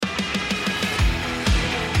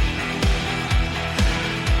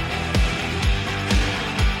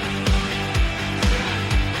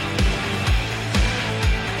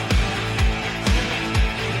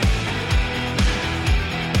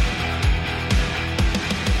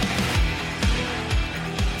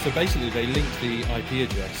So basically, they link the IP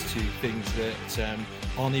address to things that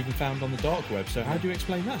aren't even found on the dark web. So how do you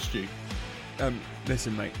explain that, Stu?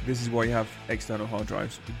 Listen, mate, this is why you have external hard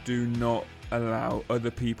drives. Do not allow other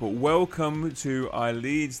people. Welcome to I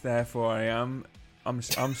Leeds, therefore I am. I'm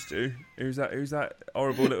Stu. Who's that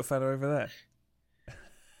horrible little fella over there?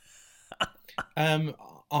 I'm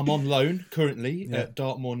on loan currently at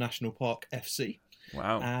Dartmoor National Park FC.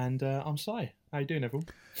 Wow. And I'm Si. How you doing, everyone?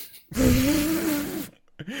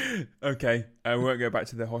 Okay, we won't go back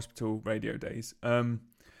to the hospital radio days.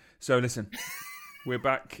 So listen, we're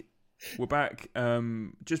back. We're back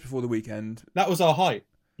just before the weekend. That was our height.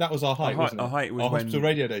 Wasn't it? Our height was our when... hospital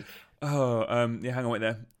radio days. Oh, yeah, hang on, wait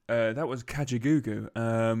there. That was Kajagoogoo.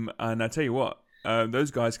 And I tell you what,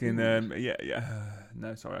 those guys can...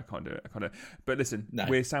 no, sorry, I can't do it. But listen,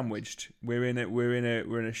 We're sandwiched. We're in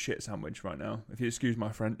a shit sandwich right now, if you excuse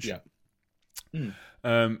my French. Yeah.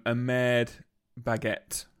 A mad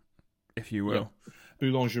baguette, if you will. Yeah.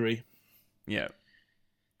 Boulangerie. Yeah.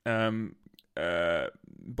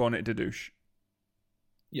 Bonnet de douche.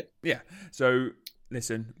 Yeah. Yeah. So,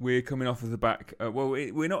 listen, we're coming off of the back.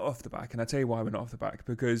 We're not off the back, and I'll tell you why we're not off the back.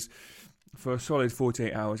 Because for a solid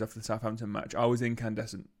 48 hours after the Southampton match, I was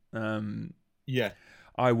incandescent.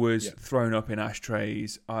 I was thrown up in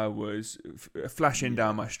ashtrays. I was flashing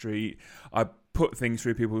down my street. I put things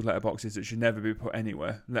through people's letterboxes that should never be put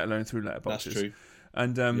anywhere, let alone through letterboxes. That's true.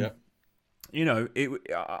 And, you know,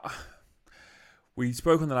 we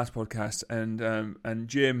spoke on the last podcast, and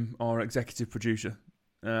Jim, our executive producer,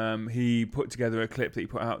 he put together a clip that he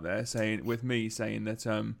put out there saying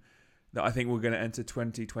that that I think we're going to enter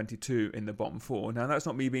 2022 in the bottom four. Now, that's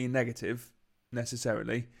not me being negative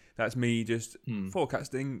necessarily. That's me just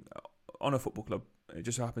forecasting on a football club. It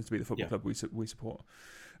just happens to be the football club we support.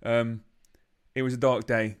 It was a dark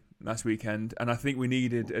day last weekend, and I think we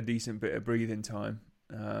needed a decent bit of breathing time.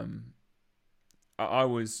 I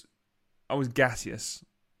was gaseous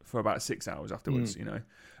for about 6 hours afterwards. You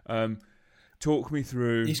know, talk me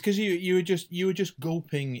through. It's because you were just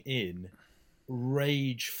gulping in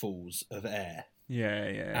ragefuls of air.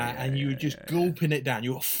 And you were just gulping it down.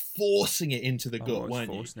 You were forcing it into the gut,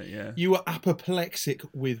 weren't you? You were apoplectic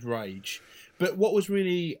with rage. But what was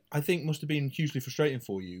really, I think, must have been hugely frustrating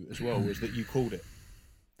for you as well was that you called it.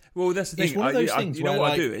 Well, that's the thing. It's one of those things you know where,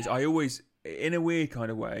 what like, I do is I always, in a weird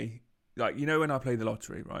kind of way, like, you know, when I play the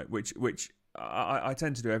lottery, right? Which I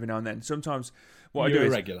tend to do every now and then. Sometimes what I do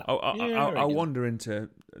is I'll wander into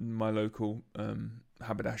my local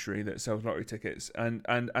haberdashery that sells lottery tickets, and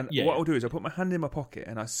what I'll do is I put my hand in my pocket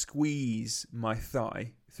and I squeeze my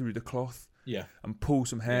thigh through the cloth. And pull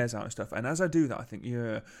some hairs out and stuff. And as I do that, I think,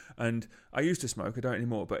 and I used to smoke, I don't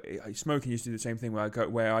anymore, but smoking used to do the same thing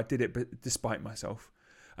where I did it despite myself.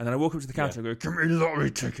 And then I walk up to the counter and I go, "Give me a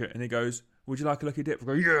lottery ticket." And he goes, "Would you like a lucky dip?" I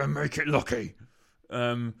go, "Yeah, make it lucky."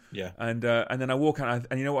 And then I walk out,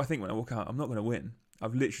 and you know what I think when I walk out? I'm not going to win.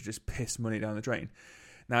 I've literally just pissed money down the drain.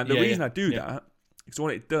 Now, the reason I do that is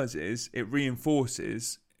what it does is it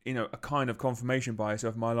reinforces, you know, a kind of confirmation bias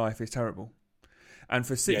of my life is terrible. And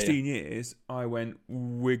for 16 years, I went,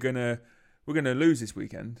 we're gonna lose this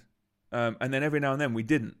weekend, and then every now and then we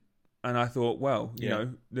didn't, and I thought, well, you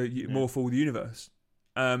know, more fool the universe.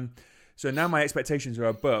 So now my expectations are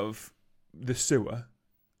above the sewer.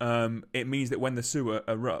 It means that when the sewer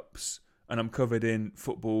erupts and I'm covered in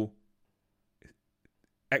football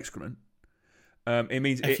excrement, it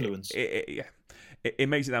means effluence. It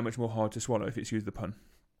makes it that much more hard to swallow, if it's used the pun.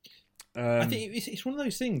 I think it's one of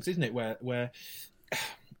those things, isn't it, where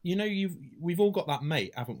you know, we've all got that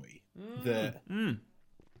mate, haven't we?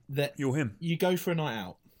 That you're him. You go for a night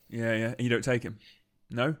out. And you don't take him.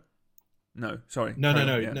 No, sorry. No.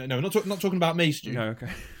 Not talking about me, Stu. No, okay.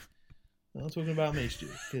 I'm not talking about me, Stu,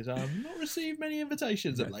 because I've not received many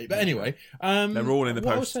invitations of late. But anyway, they're all in the post.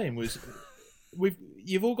 What I was saying was,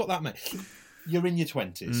 you've all got that mate. You're in your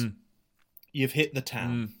 20s. You've hit the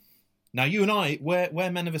town. Now, you and I,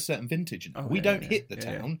 we're men of a certain vintage. We don't hit the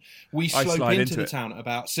town. We slope into the town at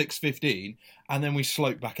about 6:15, and then we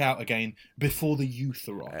slope back out again before the youth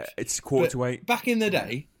arrive. It's 7:45. Back in the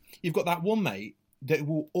day, you've got that one mate that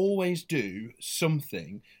will always do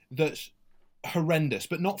something that's horrendous,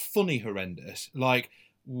 but not funny horrendous. Like,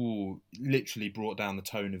 literally brought down the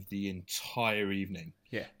tone of the entire evening.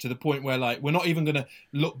 To the point where, like, we're not even going to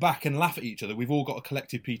look back and laugh at each other. We've all got a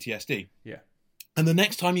collective PTSD. And the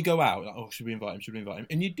next time you go out, like, should we invite him?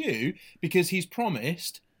 And you do, because he's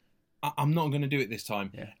promised, I'm not going to do it this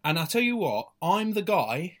time. And I tell you what, I'm the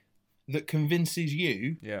guy that convinces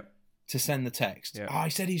you to send the text. Yeah. Oh, he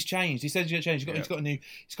said he's changed. He said he's changed. He's got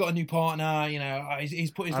a new partner. You know,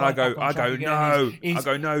 he's put his. And I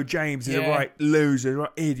go, no. James is a right loser, right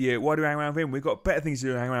idiot. Why do we hang around with him? We've got better things to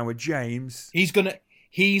do than hang around with James. He's going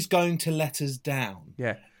to let us down.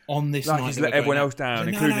 Yeah. On this like night, he's let everyone else down,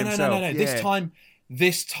 including himself. No. Yeah.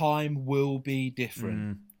 This time will be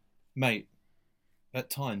different, mate. At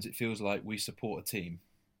times, it feels like we support a team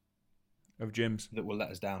of gyms that will let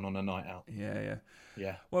us down on a night out.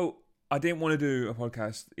 Yeah. Well, I didn't want to do a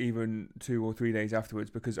podcast even 2 or 3 days afterwards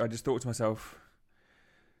because I just thought to myself,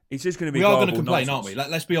 it's just going to be. We are going to complain, nonsense. aren't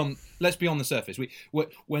we? Let's be on the surface.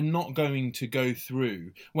 We're not going to go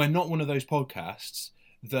through. We're not one of those podcasts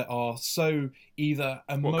that are so either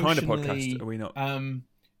emotionally. What kind of podcast are we not?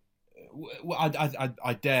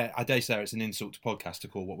 I dare say it's an insult to podcast to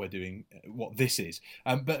call what we're doing what this is.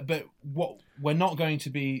 But what we're not going to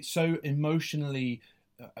be so emotionally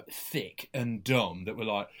thick and dumb that we're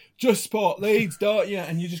like, just support Leeds, don't you?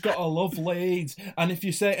 And you just got to love Leeds. And if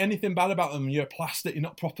you say anything bad about them, you're a plastic. You're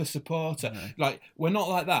not a proper supporter. No. Like, we're not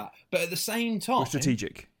like that. But at the same time, we're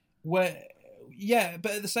strategic. But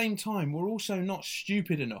at the same time, we're also not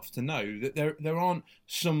stupid enough to know that there aren't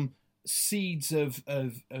some seeds of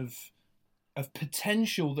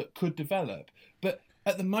potential that could develop. But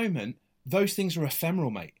at the moment, those things are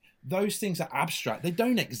ephemeral, mate. Those things are abstract. They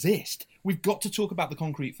don't exist. We've got to talk about the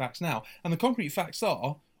concrete facts now. And the concrete facts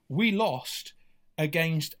are, we lost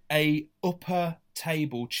against a upper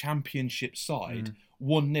table championship side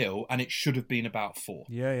 1-0, and it should have been about 4.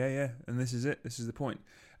 Yeah. And this is it. This is the point.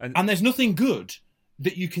 And there's nothing good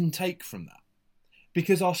that you can take from that,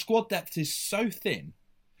 because our squad depth is so thin,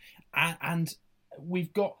 and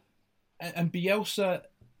we've got, and Bielsa,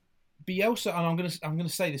 and I'm going to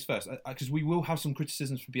say this first, because we will have some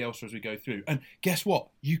criticisms for Bielsa as we go through. And guess what?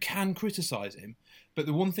 You can criticise him, but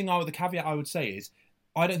the caveat I would say is,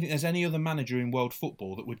 I don't think there's any other manager in world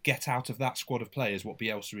football that would get out of that squad of players what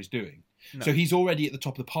Bielsa is doing. No. So he's already at the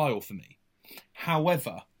top of the pile for me.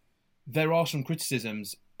 However, there are some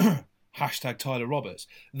criticisms, hashtag Tyler Roberts,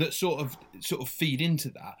 that sort of feed into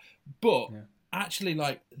that. But actually,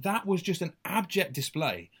 like, that was just an abject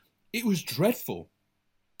display. It was dreadful.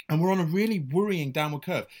 And we're on a really worrying downward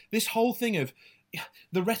curve. This whole thing of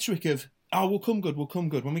the rhetoric of, we'll come good.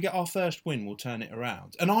 When we get our first win, we'll turn it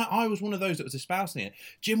around. And I was one of those that was espousing it.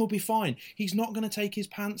 Jim will be fine. He's not going to take his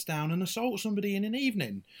pants down and assault somebody in an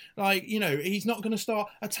evening. Like, you know, he's not going to start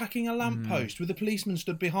attacking a lamppost with a policeman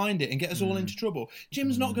stood behind it and get us all into trouble.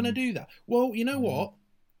 Jim's not going to do that. Well, you know what?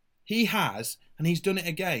 He has, and he's done it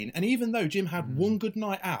again. And even though Jim had one good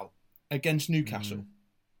night out against Newcastle,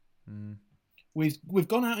 We've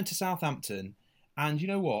gone out into Southampton, and you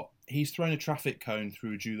know what? He's thrown a traffic cone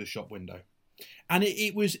through a jeweler's shop window, and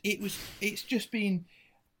it's just been,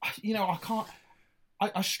 you know,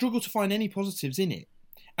 I struggle to find any positives in it,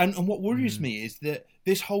 and what worries me is that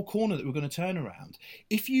this whole corner that we're going to turn around,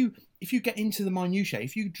 if you get into the minutiae,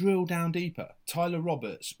 if you drill down deeper, Tyler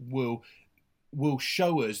Roberts will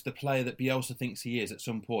show us the player that Bielsa thinks he is at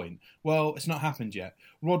some point. Well, it's not happened yet.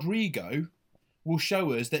 Rodrigo will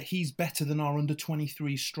show us that he's better than our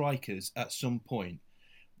under-23 strikers at some point.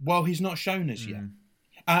 Well, he's not shown us yet.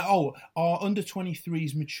 Our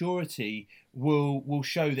under-23's maturity will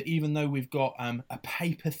show that even though we've got a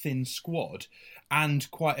paper-thin squad and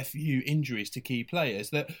quite a few injuries to key players,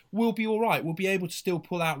 that we'll be all right. We'll be able to still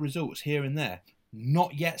pull out results here and there.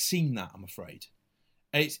 Not yet seen that, I'm afraid.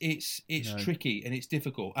 It's tricky and it's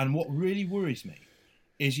difficult. And what really worries me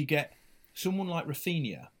is you get someone like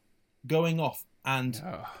Rafinha going off and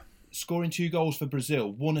scoring 2 goals for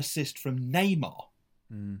Brazil, 1 assist from Neymar,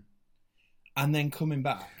 and then coming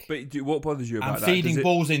back. But what bothers you about that? And feeding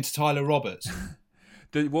balls into Tyler Roberts.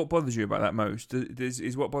 What bothers you about that most?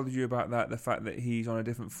 Is what bothers you about that the fact that he's on a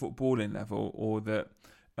different footballing level, or that,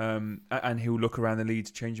 and he'll look around the Leeds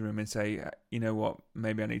changing room and say, you know what,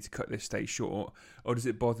 maybe I need to cut this stay short? Or does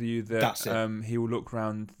it bother you that he will look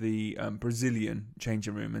around the Brazilian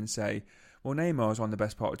changing room and say, well, Neymar's on the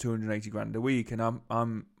best part of 280 grand a week, and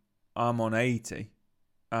I'm on 80,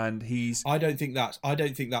 and he's. I don't think that's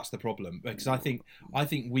the problem, because I think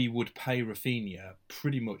we would pay Rafinha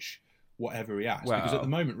pretty much whatever he asks, because at the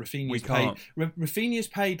moment Rafinha's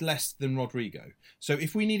paid less than Rodrigo. So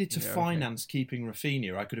if we needed to finance keeping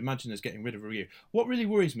Rafinha, I could imagine us getting rid of Rodrigo. What really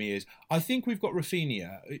worries me is I think we've got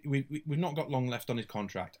Rafinha. We've not got long left on his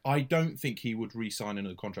contract. I don't think he would re-sign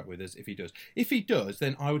another contract with us if he does. If he does,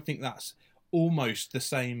 then I would think that's almost the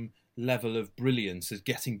same level of brilliance as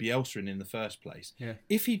getting Bielsa in the first place. Yeah.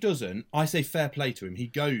 If he doesn't, I say fair play to him. He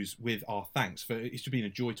goes with our thanks, for it's been a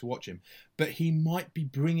joy to watch him. But he might be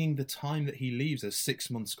bringing the time that he leaves us 6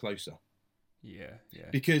 months closer. Yeah.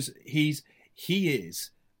 Because he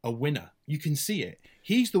is a winner. You can see it.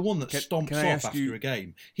 He's the one that stomps off after a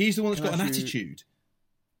game. He's the one that's got an attitude.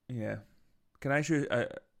 Yeah. Can I ask you?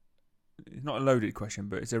 It's not a loaded question,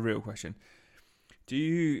 but it's a real question.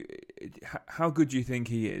 How good do you think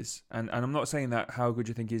he is? And I'm not saying that how good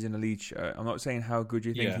you think he is in a Leeds shirt. I'm not saying how good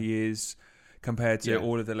you think he is compared to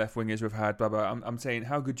all of the left wingers we've had. Blah blah. I'm saying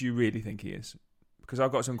how good do you really think he is? Because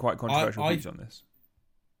I've got some quite controversial views on this.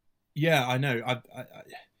 Yeah, I know.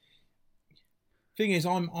 Thing is,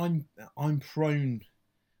 I'm prone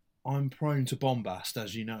to bombast,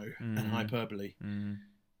 as you know, and hyperbole.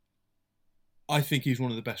 I think he's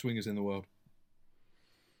one of the best wingers in the world.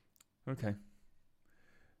 Okay.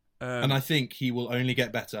 And I think he will only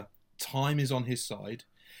get better. Time is on his side.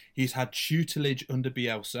 He's had tutelage under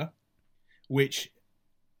Bielsa, which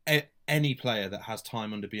any player that has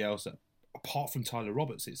time under Bielsa, apart from Tyler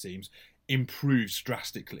Roberts, it seems, improves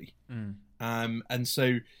drastically. And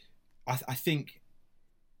so I think,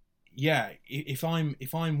 if I'm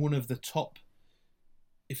one of the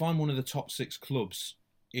top 6 clubs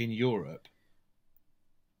in Europe,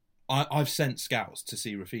 I've sent scouts to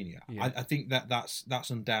see Raphinha. Yeah. I think that's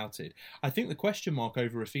undoubted. I think the question mark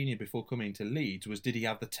over Raphinha before coming to Leeds was, did he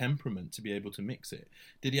have the temperament to be able to mix it?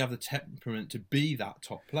 Did he have the temperament to be that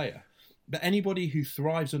top player? But anybody who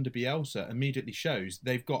thrives under Bielsa immediately shows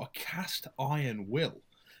they've got a cast iron will.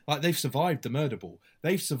 Like, they've survived the murder ball.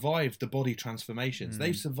 They've survived the body transformations.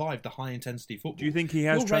 They've survived the high intensity football. Do you think he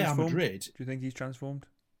has transformed? Madrid, do you think he's transformed?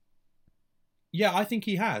 Yeah, I think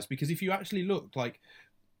he has, because if you actually look, like,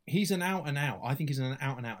 he's an out-and-out. I think he's an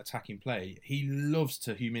out-and-out attacking play. He loves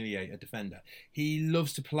to humiliate a defender. He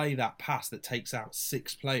loves to play that pass that takes out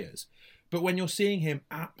 6 players. But when you're seeing him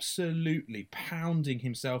absolutely pounding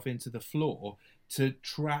himself into the floor to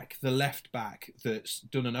track the left back that's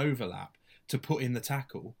done an overlap to put in the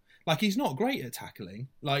tackle, like, he's not great at tackling,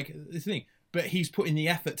 like, the thing. But he's putting the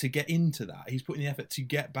effort to get into that. He's putting the effort to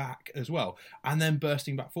get back as well. And then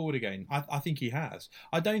bursting back forward again. I think he has.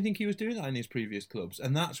 I don't think he was doing that in his previous clubs.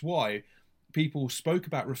 And that's why people spoke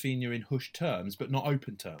about Raphinha in hushed terms, but not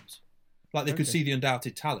open terms. Like, they could see the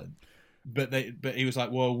undoubted talent. But he was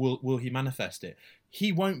like, well, will he manifest it?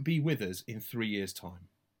 He won't be with us in 3 years' time.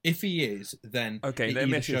 If he is, then it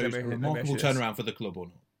either shows a remarkable turnaround for the club or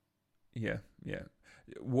not. Yeah.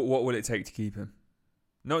 What will it take to keep him?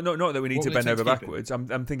 Not that we need to bend over backwards.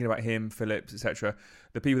 I'm thinking about him, Phillips, etc.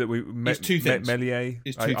 The people that we met, Meslier,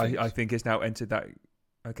 I think has now entered that.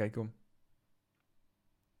 Okay, go on.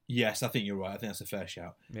 Yes, I think you're right. I think that's a fair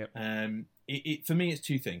shout. Yep. For me, it's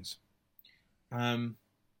 2 things.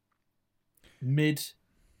 Mid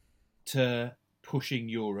to pushing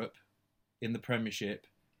Europe in the Premiership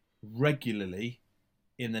regularly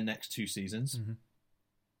in the next 2 seasons,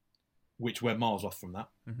 which we're miles off from that,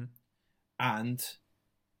 and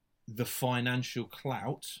the financial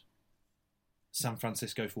clout, San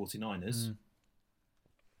Francisco 49ers.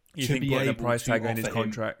 You think putting a price tag on his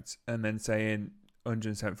contract and then saying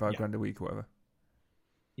 175 grand a week or whatever?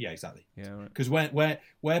 Yeah, exactly. Yeah, right. Because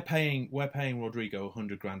we're paying Rodrigo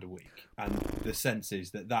 100 grand a week, and the sense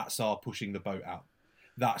is that's our pushing the boat out.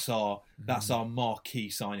 That's our marquee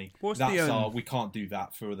signing. We can't do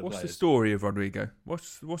that for other players. What's the story of Rodrigo?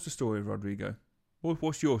 What's the story of Rodrigo?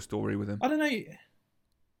 What's your story with him? I don't know.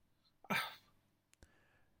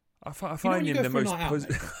 I find him the most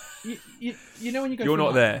you know when you go. You're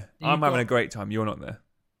not there. I'm having a great time. You're not there.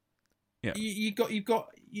 Yeah. You've got.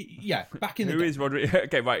 Back in the. Who is Rodrigo?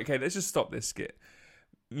 Okay, right. Okay, let's just stop this skit.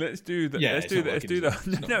 Let's do the. Yeah, let's do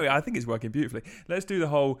the. No, I think it's working beautifully. Let's do the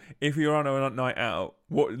whole. If you're on a night out,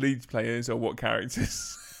 what Leeds players or what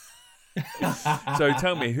characters? So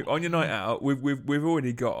tell me, on your night out, we've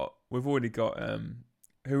already got.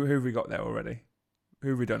 Who have we got there already? Who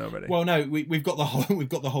have we done already? Well, no, we've got the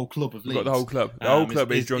whole club of Leeds. We've got the whole club. The whole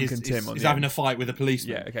club is Drunken Tim. He's having a fight with a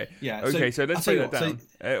policeman. Yeah. Okay. Yeah. Okay. So let's break that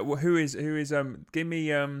down. Who is?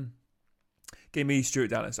 Give me Stuart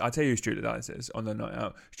Dallas. I'll tell you who Stuart Dallas is on the night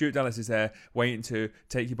out. Stuart Dallas is there waiting to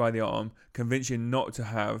take you by the arm, convince you not to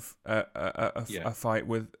have a fight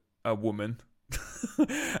with a woman,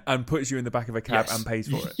 and puts you in the back of a cab and pays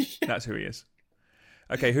for it. That's who he is.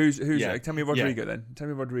 Okay, who's? Tell me Rodrigo then. Tell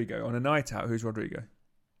me Rodrigo on a night out. Who's Rodrigo?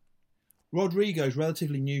 Rodrigo's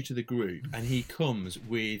relatively new to the group, and he comes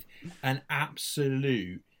with an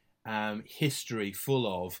absolute history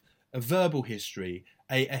full of a verbal history,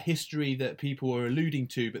 a history that people are alluding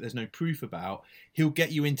to, but there's no proof about. He'll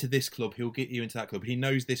get you into this club. He'll get you into that club. He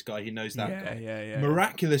knows this guy. He knows that guy. Yeah.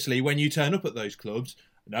 Miraculously, when you turn up at those clubs,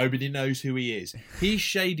 nobody knows who he is. He's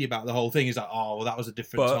shady about the whole thing. He's like, oh, well, that was a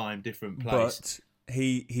different time, different place. But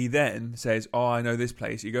he then says, "Oh, I know this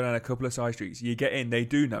place." You go down a couple of side streets. You get in. They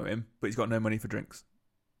do know him, but he's got no money for drinks.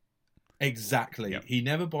 Exactly. Yep. He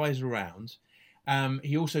never buys around.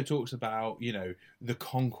 He also talks about, the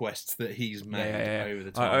conquests that he's made over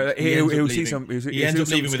the time. He'll see some. He ends up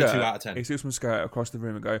leaving with a 2 out of 10. He'll see some skirt across the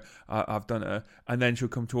room and go, "I've done her," and then she'll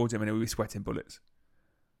come towards him and he'll be sweating bullets.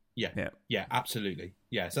 Yeah, absolutely.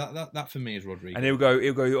 Yeah, so that for me is Rodrigo. And he'll go.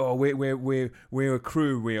 "Oh, we're a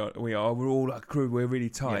crew. We are. We're all like a crew. We're really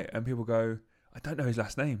tight." Yeah. And people go, "I don't know his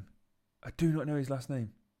last name. I do not know his last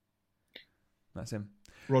name." That's him.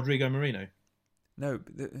 Rodrigo Moreno. No.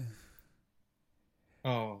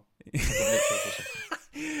 Oh.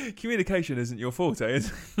 Communication isn't your forte,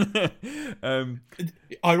 is it?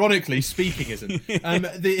 Ironically, speaking isn't.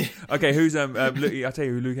 Okay, who's I'll tell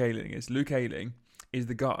you who Luke Ayling is. Luke Ayling is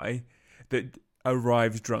the guy that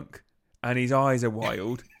arrives drunk, and his eyes are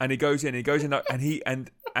wild, and he goes in,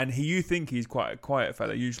 and you think he's quite a quiet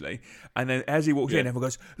fella usually, and then as he walks in, everyone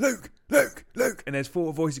goes, "Luke, Luke, Luke," and there's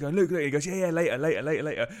 4 voices going, "Luke, Luke," and he goes, "Yeah, later,"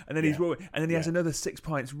 and then he's rolling, and then he has another 6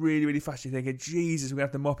 pints really, really fast. You're thinking, Jesus, we're gonna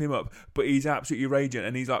have to mop him up, but he's absolutely raging,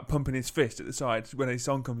 and he's like pumping his fist at the side when his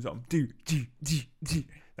song comes on.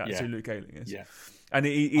 That's who Luke Ayling is. Yeah, and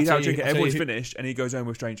he's out drinking. Everyone's finished, and he goes home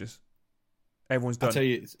with strangers. Everyone's done. I'll tell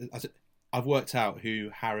you, I've worked out who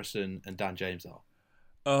Harrison and Dan James are.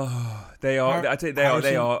 Oh, they are. I tell you,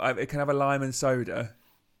 they are. It can have a lime and soda.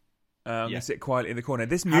 And sit quietly in the corner.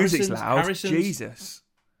 This music's loud. Jesus.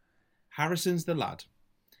 Harrison's the lad.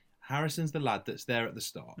 Harrison's the lad that's there at the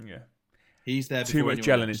start. Yeah, he's there. Too much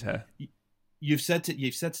gel in his hair. You've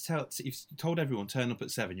told everyone turn up at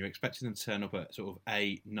 7. You're expecting them to turn up at sort of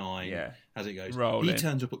 8, 9 as it goes. Rolling. He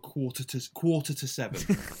turns up at quarter to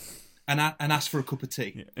 7. And ask for a cup of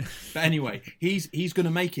tea. Yeah. But anyway, he's going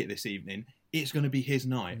to make it this evening. It's going to be his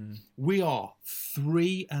night. We are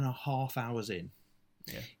 3.5 hours in.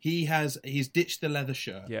 Yeah. He's ditched the leather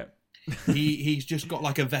shirt. Yeah. He's just got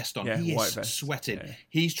like a vest on. Yeah, he is vest. sweating. Yeah.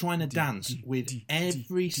 He's trying to dance with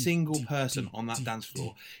every single person on that dance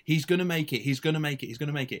floor. He's going to make it. He's going to make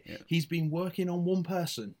it. Yeah. He's been working on one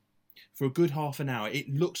person for a good half an hour. It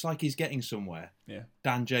looks like he's getting somewhere. Yeah.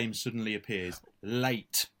 Dan James suddenly appears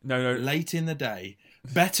late. No. Late in the day.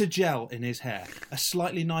 Better gel in his hair. A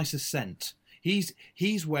slightly nicer scent. He's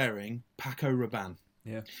wearing Paco Rabanne.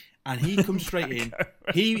 Yeah. And he comes straight in.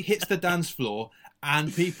 He hits the dance floor,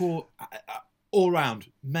 and people all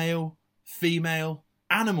around, male, female,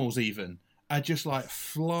 animals even, are just like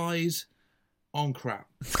flies on crap.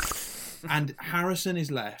 And Harrison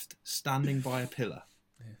is left standing by a pillar,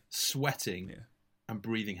 sweating and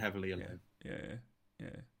breathing heavily alone. Yeah.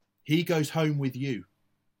 He goes home with you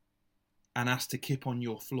and asks to kip on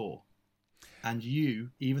your floor. And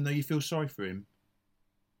you, even though you feel sorry for him,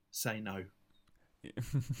 say no.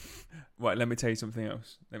 Right, let me tell you something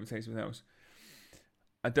else.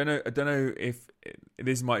 I don't know if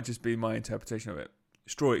this might just be my interpretation of it.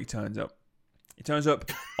 Stroy turns up. He turns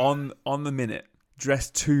up on the minute,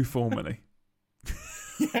 dressed too formally.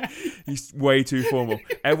 He's way too formal.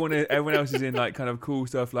 Everyone else is in like kind of cool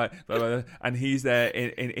stuff, like blah, blah, blah, and he's there.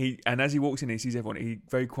 And as he walks in, he sees everyone. He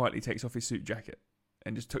very quietly takes off his suit jacket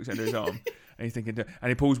and just tucks it under his arm. And he's thinking, and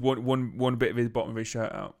he pulls one bit of his bottom of his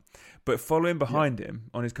shirt out. But following behind him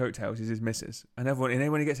on his coattails is his missus, and everyone. And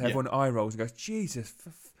then when he gets there, everyone eye rolls and goes, "Jesus,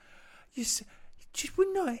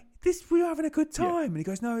 we're not. We're having a good time." Yeah. And he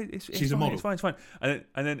goes, "No, it's she's fine, a model. It's fine." And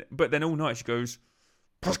then, but then all night she goes,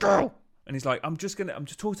 "Pascal." And he's like, I'm just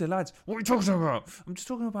talking to the lads. What are you talking about? I'm just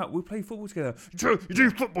talking about we play football together. You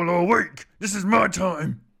do football all week. This is my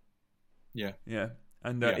time. Yeah.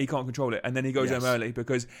 And he can't control it. And then he goes home early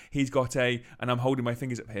because he's got and I'm holding my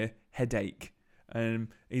fingers up here, headache. And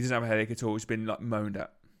he doesn't have a headache at all. He's been like moaned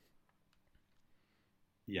at.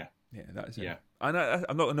 Yeah. Yeah, that's it. Yeah. I'm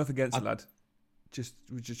not enough against the lad.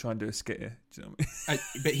 We're just trying to do a skit here. Do you know what I mean?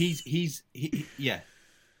 But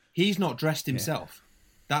he's not dressed himself.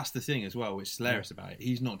 That's the thing as well, which is hilarious about it.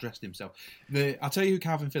 He's not dressed himself. I'll tell you who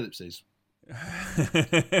Calvin Phillips is.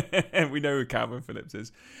 We know who Calvin Phillips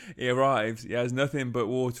is. He arrives, he has nothing but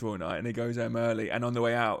water all night, and he goes home early. And on the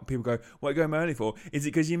way out, people go, "What are you going home early for? Is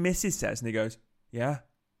it because your missus says?" And he goes, "Yeah."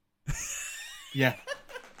 Yeah.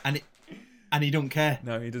 And he don't care.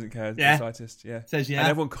 No, he doesn't care. The slightest. Yeah. Says yeah. And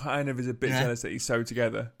everyone kind of is a bit jealous that he's so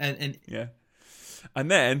together. And And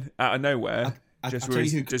then, out of nowhere, just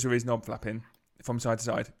with his knob flapping from side to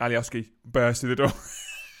side, Alioski bursts through the door.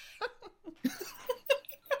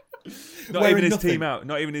 Not even his team out,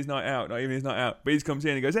 not even his night out. But he just comes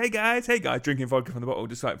in and goes, hey guys, drinking vodka from the bottle,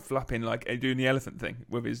 just like flapping, like doing the elephant thing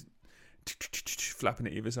with his flapping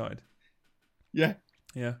at either side. Yeah.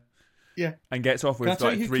 Yeah. Yeah. And gets off with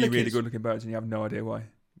like 3 really good-looking birds, and you have no idea why.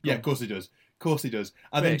 Yeah, of course he does. Of course he does.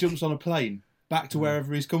 And then jumps on a plane back to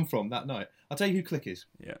wherever he's come from that night. I'll tell you who Click is.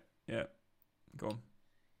 Yeah. Go on.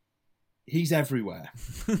 He's everywhere.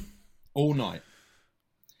 All night.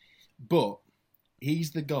 But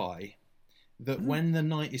he's the guy that when the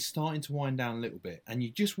night is starting to wind down a little bit and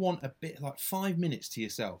you just want a bit, like 5 minutes to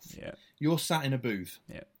yourself, you're sat in a booth.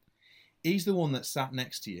 Yeah. He's the one that sat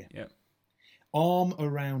next to you. Yeah. Arm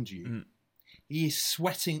around you. He is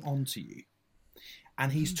sweating onto you.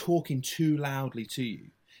 And he's talking too loudly to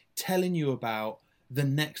you, telling you about the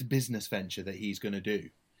next business venture that he's going to do.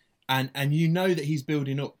 And you know that he's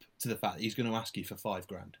building up to the fact that he's going to ask you for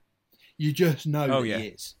 $5,000. You just know he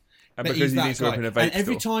is. And because he needs to open a vape And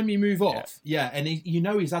every time you move off, and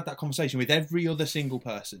he's had that conversation with every other single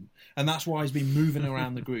person. And that's why he's been moving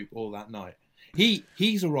around the group all that night.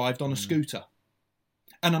 He's arrived on a scooter.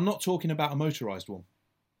 And I'm not talking about a motorised one.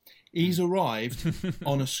 He's arrived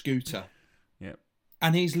on a scooter. Yeah.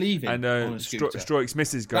 And he's leaving on a scooter. Stroike's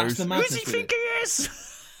missus goes, who does he think he is?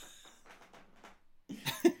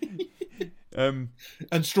 And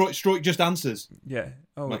Stroike just answers. Yeah.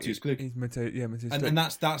 Oh, Matthews Click. He's Matthews. And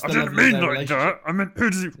that's the I didn't mean like that. I meant,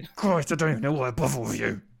 who does he... Christ, I don't even know why I bother with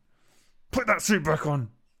you. Put that suit back on.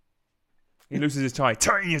 He loses his tie.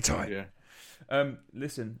 Tighten your tie. Yeah.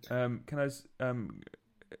 Listen, can I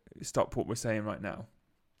stop what we're saying right now?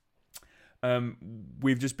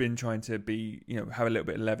 We've just been trying to have a little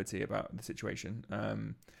bit of levity about the situation.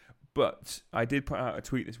 But I did put out a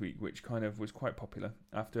tweet this week, which kind of was quite popular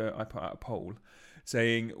after I put out a poll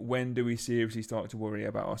saying, when do we seriously start to worry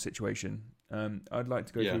about our situation? I'd like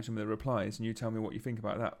to go through some of the replies and you tell me what you think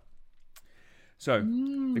about that. So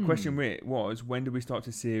the question was, when do we start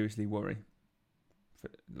to seriously worry for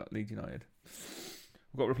Leeds United?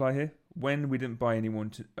 We've got a reply here. When we didn't buy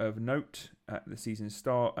anyone of note at the season's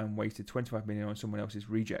start and wasted 25 million on someone else's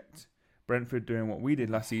reject. Brentford doing what we did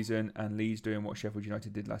last season and Leeds doing what Sheffield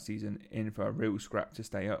United did last season, in for a real scrap to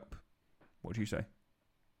stay up. What do you say?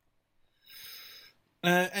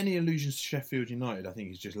 Any allusions to Sheffield United, I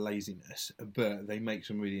think, is just laziness, but they make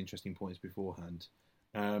some really interesting points beforehand.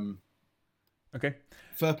 Okay.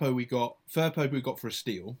 Firpo we got for a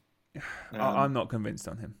steal. I'm not convinced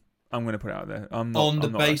on him. I'm going to put it out there. I'm on the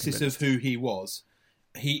not basis of who he was.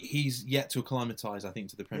 He's yet to acclimatise, I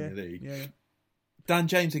think, to the Premier League. Yeah. Dan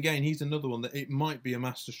James, again, he's another one that it might be a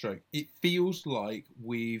masterstroke. It feels like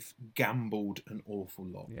we've gambled an awful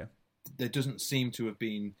lot. Yeah. There doesn't seem to have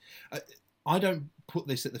been... I don't put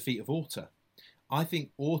this at the feet of Orta. I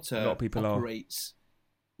think Orta operates...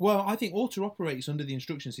 Well, I think Orta operates under the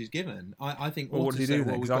instructions he's given. I think Orta what does he do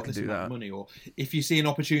then? we've got this amount of money, or if you see an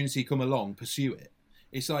opportunity come along, pursue it.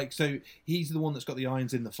 It's like, so he's the one that's got the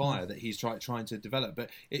irons in the fire that he's trying to develop.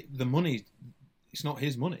 But the money, it's not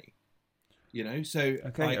his money. So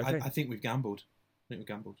I think we've gambled.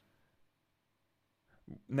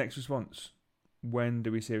 Next response. When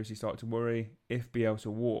do we seriously start to worry? If Bielsa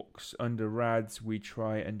walks under Rads, we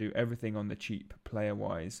try and do everything on the cheap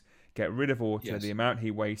player-wise. Get rid of Orta. Yes. The amount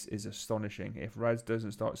he wastes is astonishing. If Rads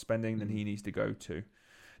doesn't start spending, then he needs to go too.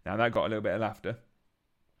 Now, that got a little bit of laughter.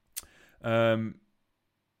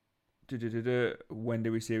 When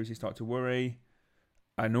do we seriously start to worry?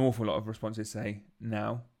 An awful lot of responses say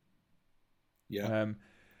now. Yeah,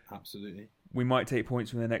 absolutely. We might take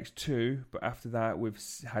points from the next 2, but after that, we've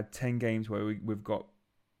had 10 games where we're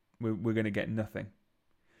going to get nothing.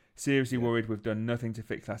 Seriously worried we've done nothing to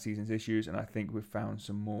fix last season's issues, and I think we've found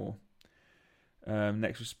some more.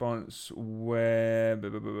 Next response, when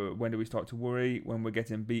do we start to worry? When we're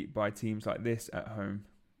getting beat by teams like this at home,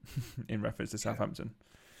 in reference to Southampton.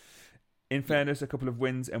 In fairness, a couple of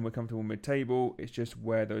wins and we're comfortable mid-table. It's just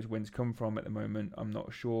where those wins come from at the moment. I'm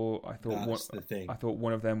not sure. I thought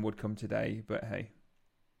one of them would come today, but hey.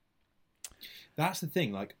 That's the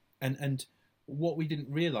thing. And what we didn't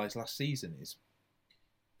realise last season is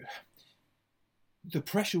the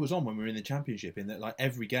pressure was on when we were in the Championship, in that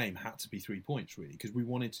every game had to be 3 points, really, because we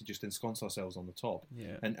wanted to just ensconce ourselves on the top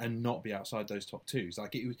and not be outside those top 2s.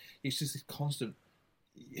 It's just this constant...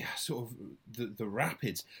 sort of the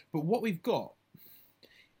rapids. But what we've got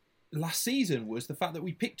last season was the fact that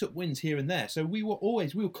we picked up wins here and there. So we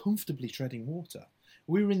were comfortably treading water.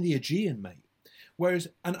 We were in the Aegean, mate. Whereas,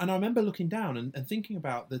 and I remember looking down and thinking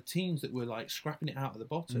about the teams that were scrapping it out at the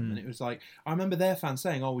bottom. And it was I remember their fans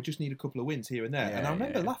saying, we just need a couple of wins here and there. And I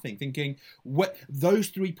remember laughing, thinking, those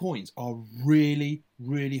 3 points are really,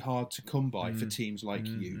 really hard to come by for teams like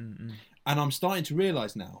you. And I'm starting to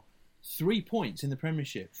realise now, 3 points in the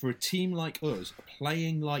Premiership for a team like us,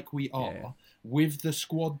 playing like we are, with the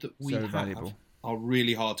squad that we have, valuable. are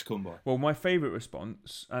really hard to come by. Well, my favourite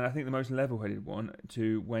response, and I think the most level-headed one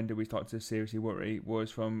to when do we start to seriously worry, was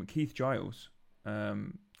from Keith Giles.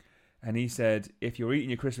 And he said, if you're eating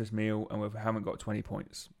your Christmas meal and we haven't got 20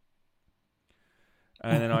 points.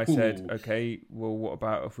 And then I said, okay, well, what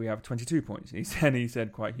about if we have 22 points? He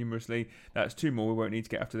said quite humorously, that's 2 more we won't need to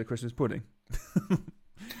get after the Christmas pudding.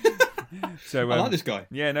 So I like this guy.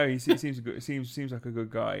 Yeah, no, he seems good. Seems like a good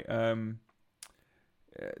guy.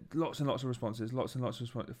 Lots and lots of responses.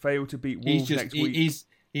 Fail to beat Wolves next week.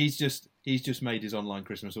 He's just made his online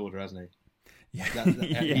Christmas order, hasn't he? Yeah.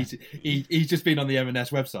 Yeah. He's just been on the M&S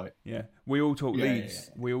website. Yeah. We all talk Leeds.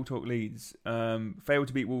 Yeah. We all talk Leeds. Fail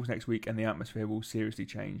to beat Wolves next week and the atmosphere will seriously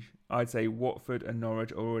change. I'd say Watford and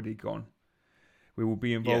Norwich are already gone. We will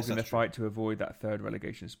be involved in the fight to avoid that 3rd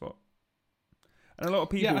relegation spot. And a lot of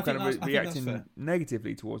people kind of reacting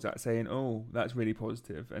negatively towards that, saying, oh, that's really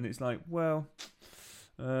positive. And it's like, well,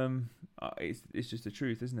 it's just the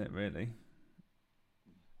truth, isn't it, really?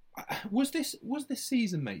 Was this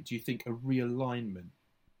season, mate, do you think, a realignment?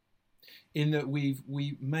 In that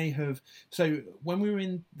we may have... So when we were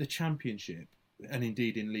in the Championship, and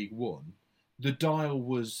indeed in League One, the dial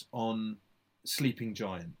was on sleeping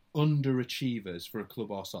giant, underachievers for a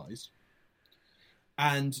club our size.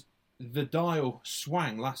 And the dial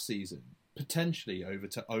swang last season, potentially over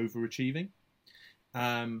to overachieving.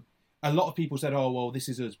 A lot of people said, "Oh, well, this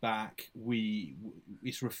is us back.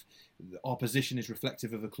 Our position is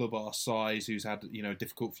reflective of a club our size, who's had a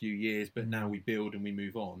difficult few years, but now we build and we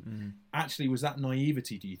move on." Mm-hmm. Actually, was that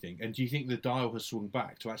naivety? Do you think? And do you think the dial has swung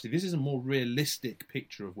back to actually this is a more realistic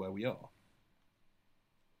picture of where we are?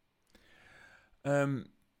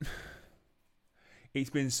 It's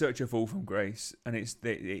been such a fall from grace, and it's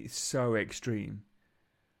so extreme.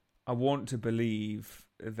 I want to believe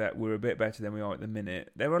that we're a bit better than we are at the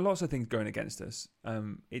minute. There are lots of things going against us.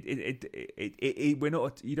 We're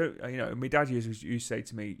not. You don't. My dad used to say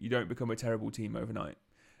to me, "You don't become a terrible team overnight,"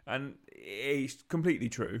 and it's completely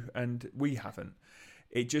true. And we haven't.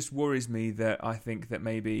 It just worries me that I think that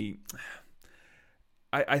maybe.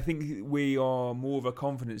 I think we are more of a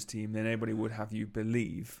confidence team than anybody would have you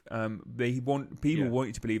believe. People want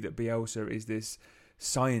you to believe that Bielsa is this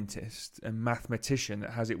scientist and mathematician that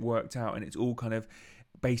has it worked out, and it's all kind of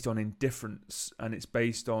based on indifference, and it's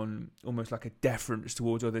based on almost like a deference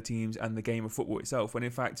towards other teams and the game of football itself. When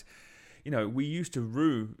in fact, we used to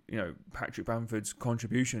rue, Patrick Bamford's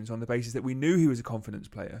contributions on the basis that we knew he was a confidence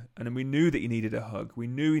player, and then we knew that he needed a hug, we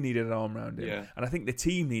knew he needed an arm around him, and I think the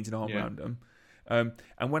team needs an arm around him. And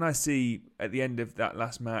when I see at the end of that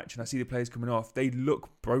last match and I see the players coming off, they look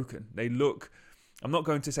broken. They look, I'm not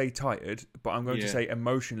going to say tired, but I'm going to say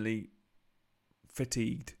emotionally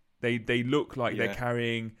fatigued. They look like they're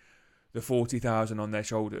carrying the 40,000 on their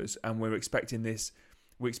shoulders, and we're expecting this.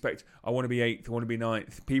 We expect, I want to be 8th, I want to be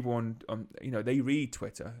 9th. People on they read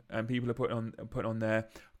Twitter, and people are putting on there,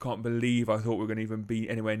 can't believe I thought we were going to even be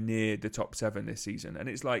anywhere near the top 7 this season. And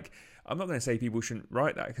it's like, I'm not going to say people shouldn't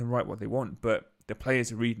write that. They can write what they want, but the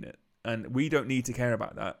players are reading it. And we don't need to care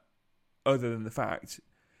about that, other than the fact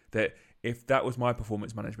that if that was my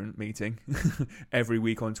performance management meeting every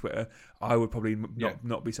week on Twitter, I would probably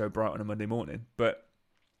not be so bright on a Monday morning. But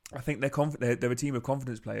I think they're a team of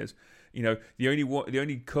confidence players. The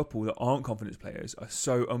only couple that aren't confidence players are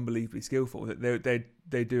so unbelievably skillful that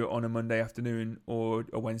they do it on a Monday afternoon or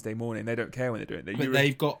a Wednesday morning. They don't care when they're doing it.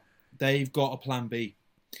 But they've got a plan B.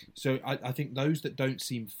 So I think those that don't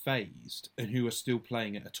seem phased and who are still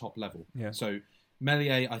playing at a top level. Yeah. So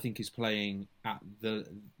Meslier, I think, is playing at the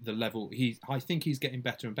level. I think he's getting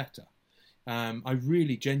better and better. I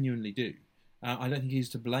really genuinely do. I don't think he's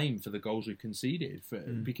to blame for the goals we've conceded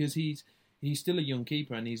because he's still a young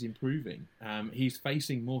keeper and he's improving. He's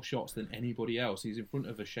facing more shots than anybody else. He's in front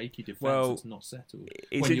of a shaky defence that's not settled.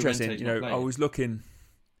 It's interesting. I was looking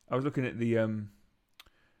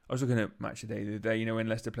at Match of the Day the other day. When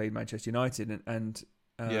Leicester played Manchester United, and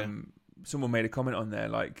someone made a comment on there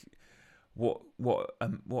like, what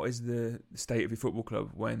is the state of your football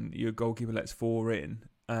club when your goalkeeper lets 4 in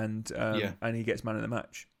and he gets man of the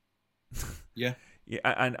match?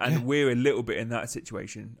 And we're a little bit in that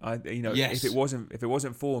situation. If it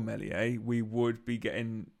wasn't for Meslier, we would be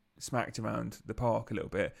getting smacked around the park a little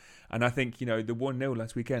bit. And I think the 1-0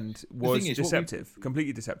 last weekend was deceptive,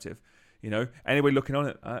 completely deceptive. Anybody looking on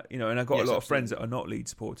at and I've got a lot of friends that are not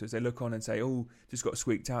Leeds supporters. They look on and say, "Oh, just got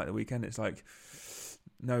squeaked out at the weekend." It's like,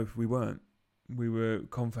 no, we weren't. We were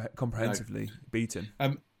comprehensively beaten.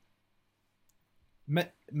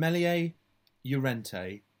 Meslier,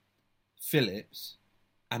 Llorente, Phillips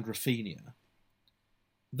and Rafinha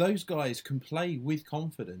those guys can play with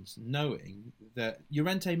confidence, knowing that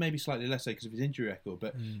Llorente maybe slightly less so because of his injury record,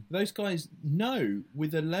 but those guys know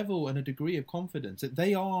with a level and a degree of confidence that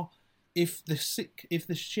they are, if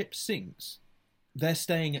the ship sinks, they're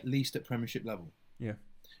staying at least at Premiership level. Yeah.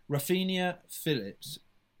 Rafinha, Phillips,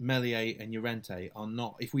 Meslier and Llorente are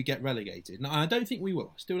not, if we get relegated. Now, I don't think we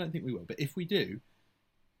will. I still don't think we will. But if we do,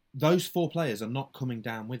 those 4 players are not coming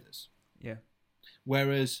down with us. Yeah.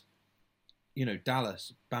 Whereas,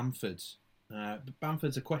 Dallas, Bamford,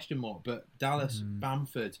 Bamford's a question mark, but Dallas,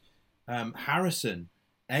 Bamford, Harrison,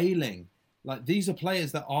 Ayling, like these are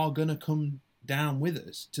players that are going to come down with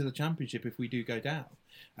us to the Championship if we do go down.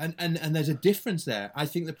 And there's a difference there. I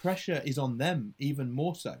think the pressure is on them even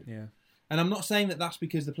more so. Yeah. And I'm not saying that that's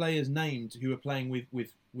because the players named who are playing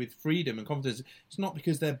with freedom and confidence. It's not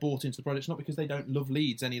because they're bought into the project. It's not because they don't love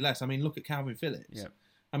Leeds any less. I mean, look at Calvin Phillips. Yeah.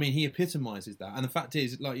 I mean, he epitomises that. And the fact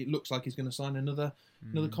is, like, it looks like he's going to sign another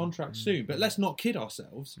contract soon. But let's not kid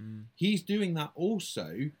ourselves. He's doing that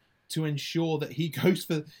also to ensure that he goes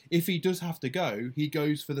for, if he does have to go, he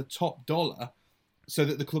goes for the top dollar so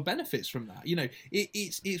that the club benefits from that.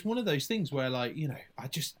 It's one of those things where, like, I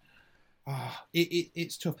just...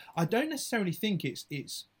 it's tough. I don't necessarily think it's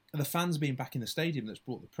the fans being back in the stadium that's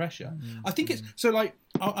brought the pressure. I think it's so, like,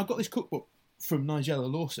 I've got this cookbook from Nigella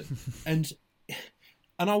Lawson, and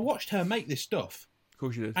I watched her make this stuff. Of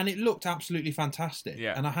course you did. And it looked absolutely fantastic.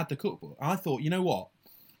 Yeah. And I had the cookbook. I thought, you know what?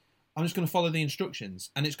 I'm just going to follow the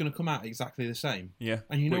instructions, and it's going to come out exactly the same. Yeah.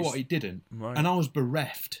 And you know what? It didn't. Right. And I was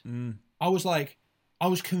bereft. I was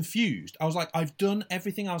confused. I was like, I've done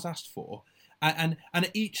everything I was asked for. And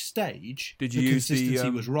at each stage, did you the use consistency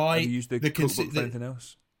was right. Have you used the cookbook for anything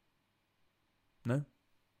else? No?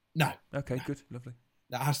 No. Okay, good. Lovely.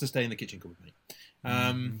 That has to stay in the kitchen cupboard, mate.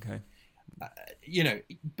 Okay.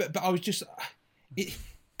 But I was just...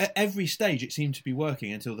 at every stage, it seemed to be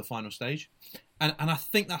working until the final stage. And I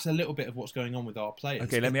think that's a little bit of what's going on with our players.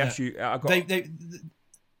 Okay, let me ask you...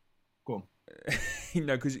 Go on.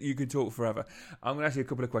 No, because you could talk forever. I'm going to ask you a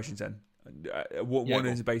couple of questions then. One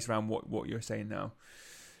is based around what you're saying now.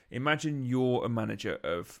 Imagine you're a manager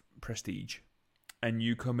of Prestige and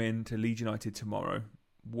you come in to Leeds United tomorrow.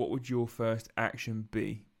 What would your first action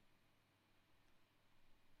be?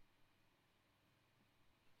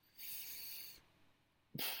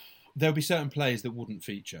 There'll be certain players that wouldn't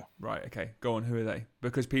feature. Right, okay. Go on, who are they?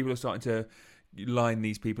 Because people are starting to line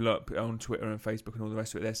these people up on Twitter and Facebook and all the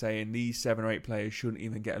rest of it. They're saying these 7 or 8 players shouldn't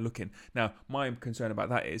even get a look in. Now, my concern about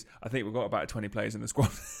that is I think we've got about 20 players in the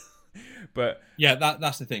squad. But yeah,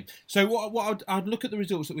 that's the thing. So what I'd look at the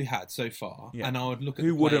results that we had so far, and I would look at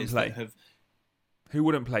who the wouldn't play. Who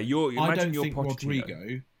wouldn't play? I don't think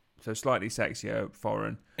Rodrigo. So slightly sexier,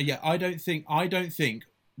 foreign. Yeah, I don't think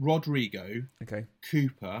Rodrigo. Okay.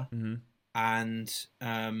 Cooper and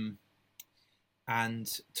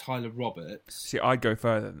Tyler Roberts. See, I'd go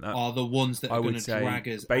further than that. Are the ones that are going to drag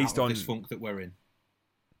us based out on of this funk that we're in.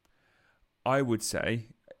 I would say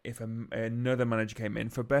if another manager came in,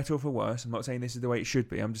 for better or for worse, I'm not saying this is the way it should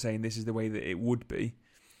be, I'm just saying this is the way that it would be.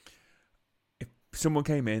 If someone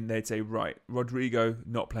came in, they'd say, right, Rodrigo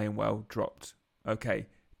not playing well, dropped. Okay,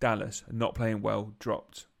 Dallas not playing well,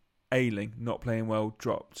 dropped. Ayling not playing well,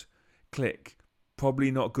 dropped. Click, probably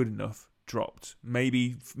not good enough, dropped.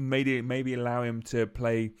 Maybe allow him to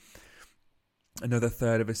play another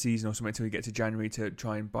third of a season or something until we get to January to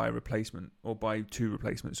try and buy a replacement, or buy 2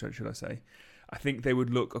 replacements, should I say. I think they would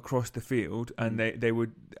look across the field and they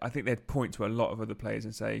would, I think they'd point to a lot of other players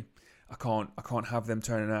and say, I can't have them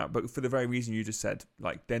turning out. But for the very reason you just said,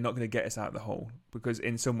 like, they're not going to get us out of the hole, because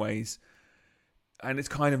in some ways, and it's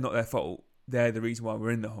kind of not their fault, they're the reason why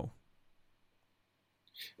we're in the hole.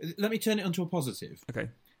 Let me turn it onto a positive. Okay.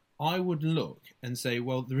 I would look and say,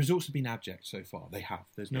 well, the results have been abject so far. They have.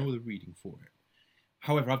 There's no other reading for it.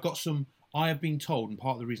 However, I have been told, and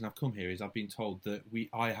part of the reason I've come here is I've been told that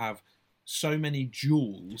I have so many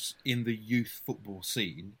jewels in the youth football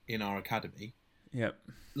scene in our academy. Yep.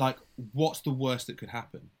 Like, what's the worst that could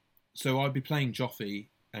happen? So I'd be playing Joffrey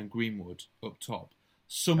and Greenwood up top.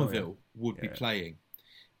 Somerville would be playing.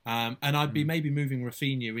 And I'd be maybe moving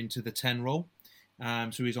Rafinha into the 10 role.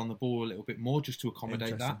 So he's on the ball a little bit more just to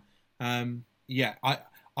accommodate that.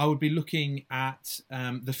 I would be looking at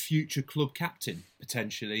the future club captain,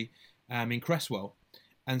 potentially, in Cresswell,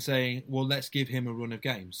 and saying, well, let's give him a run of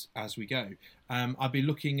games as we go. I'd be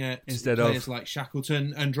looking at players like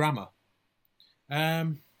Shackleton and Drama.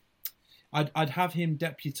 I'd have him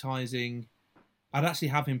deputising. I'd actually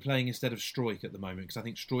have him playing instead of Struijk at the moment, because I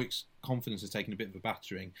think Struijk's confidence has taken a bit of a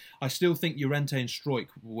battering. I still think Llorente and Struijk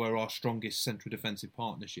were our strongest central defensive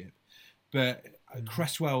partnership. But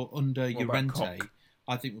Cresswell under Llorente,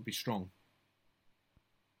 I think would be strong.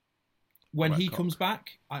 When he comes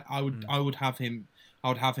back, I would have him. I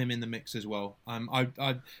would have him in the mix as well.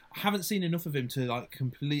 I haven't seen enough of him to like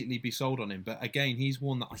completely be sold on him. But again, he's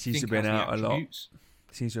one that I think has the attributes.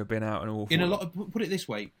 Seems to have been out an awful. In a lot of, put it this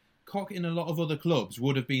way, Koch in a lot of other clubs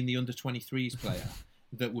would have been the under-23s player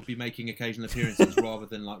that would be making occasional appearances rather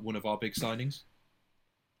than like one of our big signings.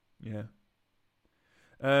 Yeah.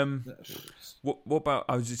 What about?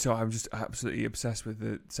 I'm just absolutely obsessed with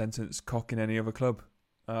the sentence "Koch in any other club."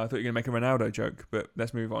 I thought you were going to make a Ronaldo joke, but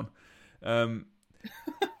let's move on.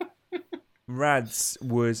 Rads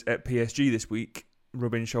was at PSG this week,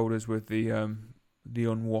 rubbing shoulders with the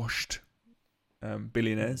unwashed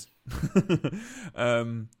billionaires.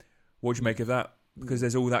 What do you make of that? Because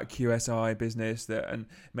there's all that QSI business and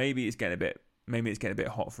maybe it's getting a bit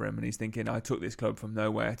hot for him, and he's thinking, I took this club from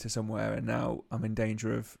nowhere to somewhere, and now I'm in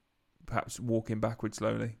danger of perhaps walking backwards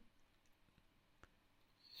slowly.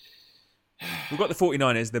 We've got the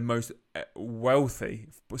 49ers, the most wealthy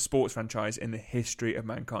sports franchise in the history of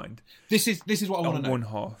mankind. This is what I want to know. On one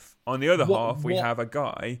half. On the other half, we have a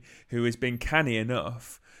guy who has been canny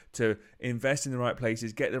enough to invest in the right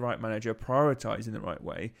places, get the right manager, prioritise in the right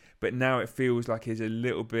way. But now it feels like he's a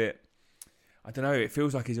little bit, I don't know, it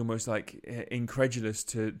feels like he's almost like incredulous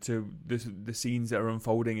to the scenes that are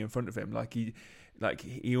unfolding in front of him. Like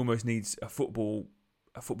he almost needs a football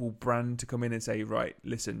brand to come in and say, right,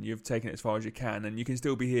 listen, you've taken it as far as you can, and you can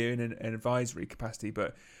still be here in an advisory capacity,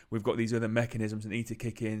 but we've got these other mechanisms that need to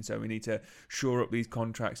kick in, so we need to shore up these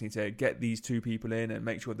contracts, need to get these two people in and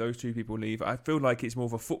make sure those two people leave. I feel like it's more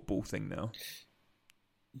of a football thing now.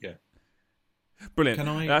 Yeah.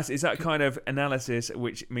 Brilliant. Is that kind of analysis,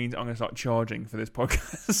 which means I'm going to start charging for this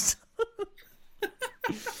podcast.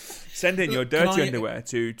 Send in your dirty underwear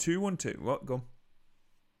to 212. What? Go on.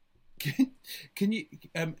 Can you?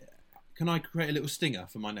 Can I create a little stinger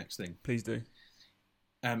for my next thing? Please do.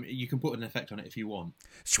 You can put an effect on it if you want.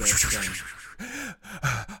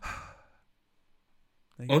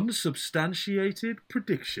 Unsubstantiated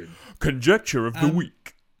prediction. Conjecture of the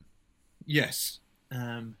week. Yes.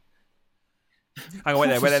 Hang on,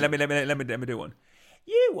 wait there. Let me do one.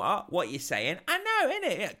 You what? What are you saying? I know,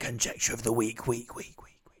 innit? Conjecture of the week. There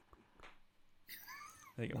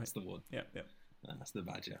you go. That's the one. Yeah. That's the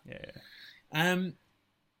badger. Yeah.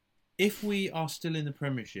 If we are still in the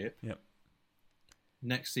Premiership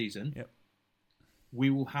next season, we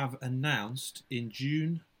will have announced in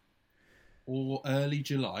June or early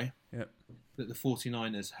July that the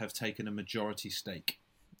 49ers have taken a majority stake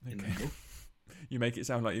in the club. You make it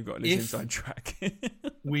sound like you've got this inside track.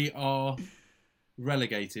 We are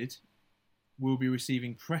relegated. We'll be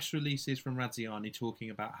receiving press releases from Radziani talking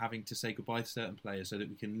about having to say goodbye to certain players so that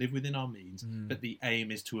we can live within our means. But the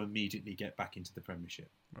aim is to immediately get back into the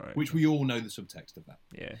Premiership, which we all know the subtext of that.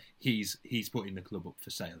 Yeah, he's putting the club up for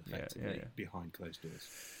sale effectively behind closed doors.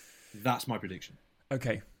 That's my prediction.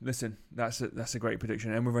 Okay, listen, that's a great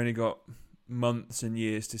prediction, and we've only got months and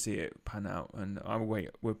years to see it pan out, and I will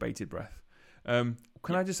wait with bated breath. Can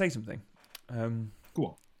I just say something? Go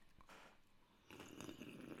on.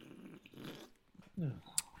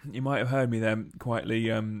 You might have heard me there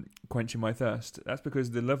quietly quenching my thirst. That's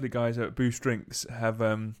because the lovely guys at Boost Drinks have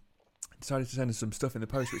decided to send us some stuff in the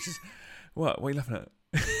post, which is... What are you laughing at?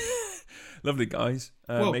 Lovely guys.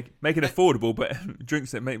 Make it affordable, but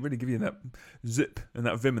drinks that really give you that zip and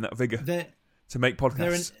that vim and that vigour to make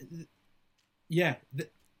podcasts.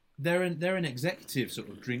 They're an executive sort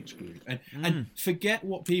of drinks group. And forget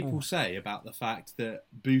what people say about the fact that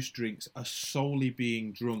Boost Drinks are solely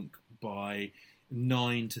being drunk by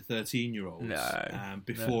 9 to 13-year-olds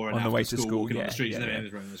before and on after the way to school, walking on the streets,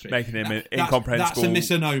 making them incomprehensible. That's a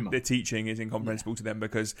misnomer. The teaching is incomprehensible to them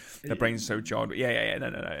because their brains are so jarred. No.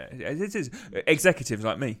 It is executives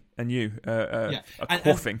like me and you are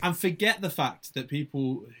quaffing. And forget the fact that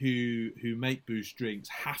people who make Boost Drinks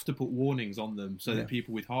have to put warnings on them so that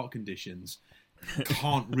people with heart conditions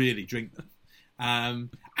can't really drink them. And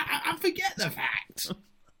forget the fact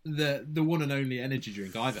the one and only energy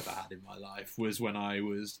drink I've ever had in my life was when I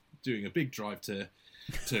was doing a big drive to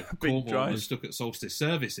Cornwall and stuck at Solstice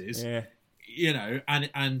Services. Yeah. You know, and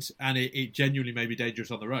it genuinely may be dangerous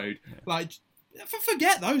on the road. Like,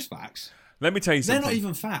 forget those facts. Let me tell you something. They're not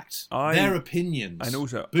even facts. They're opinions. And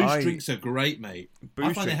also, Boost Drinks are great, mate.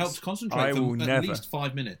 I find it helps concentrate for at least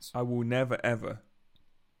 5 minutes. I will never, ever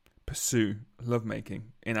pursue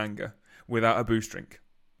lovemaking in anger without a Boost Drink.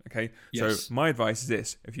 Okay? Yes. So my advice is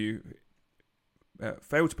this. If you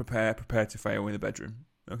fail to prepare to fail in the bedroom.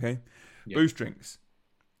 Okay? Yep. Boost Drinks.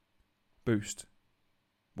 Boost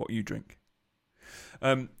what you drink.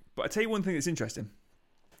 But I tell you one thing that's interesting.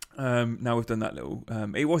 Now we've done that little.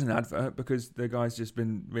 It wasn't an advert because the guy's just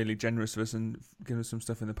been really generous with us and given us some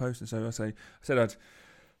stuff in the post. And so I said I'd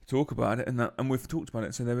talk about it, and we've talked about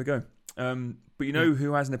it. So there we go. But you know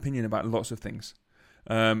who has an opinion about lots of things?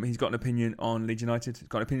 He's got an opinion on Leeds United. He's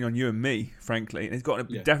got an opinion on you and me, frankly. And he's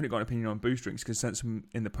definitely got an opinion on Boost Drinks because sent some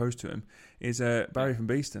in the post to him. Is Barry from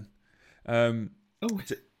Beeston. So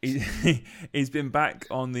he's been back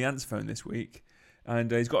on the answer phone this week.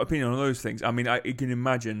 And he's got an opinion on all those things. I mean, you can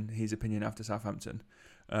imagine his opinion after Southampton.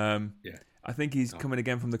 I think he's coming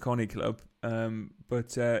again from the Connie Club.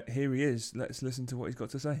 But here he is. Let's listen to what he's got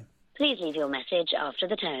to say. Please leave your message after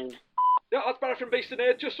the tone. Yeah, that's Barry from Beeston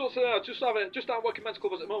here. Just I'm working men's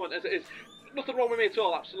club at the moment as it is. Nothing wrong with me at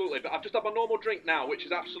all, absolutely. But I've just had my normal drink now, which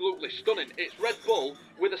is absolutely stunning. It's Red Bull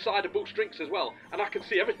with a side of Boost Drinks as well, and I can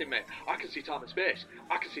see everything, mate. I can see time and space.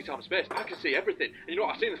 I can see everything. And you know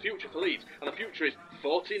what? I've seen the future for Leeds, and the future is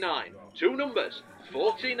 49. 2 numbers.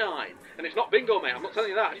 49. And it's not bingo, mate. I'm not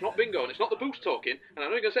telling you that. It's not bingo, and it's not the Boost talking. And I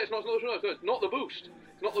know you're going to say it's not the Boost.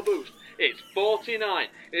 It's not the Boost. It's 49.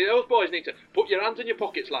 Those boys need to put your hands in your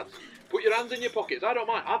pockets, lads. Put your hands in your pockets. I don't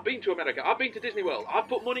mind. I've been to America. I've been to Disney World. I've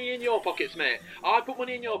put money in your pockets, mate. I've put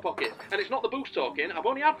money in your pockets. And it's not the Boost talking. I've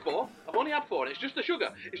only had 4. And it's just the sugar.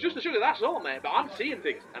 That's all, mate. But I'm seeing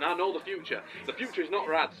things. And I know the future. The future is not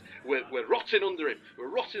Rad's. We're rotting under him.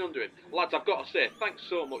 Lads, I've got to say, thanks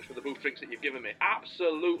so much for the Boost Drinks that you've given me.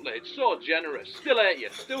 Absolutely. It's so generous. Still hate you.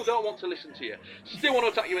 Still don't want to listen to you. Still want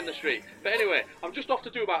to attack you in the street. But anyway, I'm just off to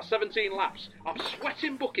do about 17 laps. I'm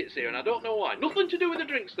sweating buckets here, and I don't know why. Nothing to do with the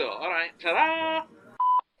drinks, though. All right. Ta-da!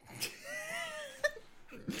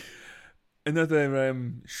 Another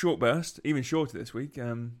short burst, even shorter this week.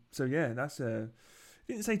 So yeah, that's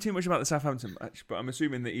didn't say too much about the Southampton match, but I'm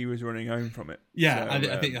assuming that he was running home from it. Yeah,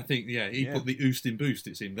 so, I think he put the oost in Boost.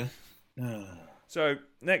 It seemed there. So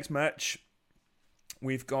next match,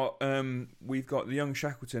 we've got the young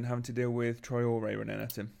Shackleton having to deal with Troy Ore running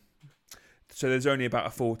at him. So there's only about a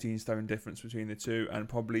 14-stone difference between the two, and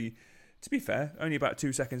probably, to be fair, only about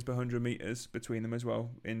 2 seconds per 100 metres between them as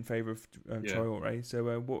well in favour of Troy Ore.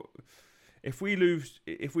 So what if we lose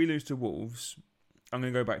to Wolves? I'm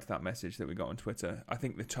going to go back to that message that we got on Twitter. I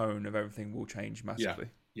think the tone of everything will change massively.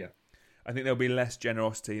 Yeah. I think there'll be less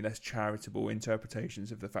generosity, less charitable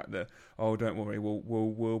interpretations of the fact that, oh, don't worry,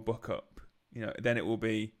 we'll buck up. You know, then it will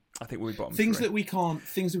be. I think we'll be bottom things 3.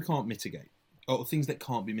 Things we can't mitigate, or things that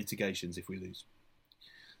can't be mitigations if we lose.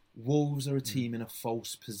 Wolves are a team in a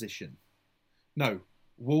false position. No,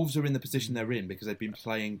 Wolves are in the position they're in because they've been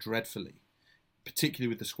playing dreadfully, particularly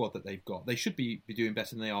with the squad that they've got. They should be doing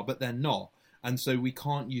better than they are, but they're not. And so we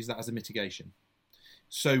can't use that as a mitigation.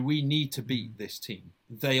 So we need to beat this team.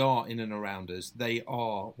 They are in and around us. They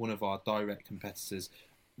are one of our direct competitors.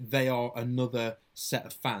 They are another set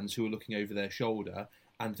of fans who are looking over their shoulder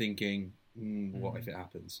and thinking, what if it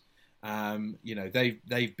happens?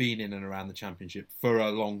 They've been in and around the Championship for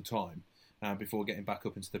a long time before getting back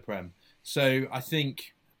up into the Prem. So I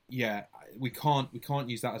think, we can't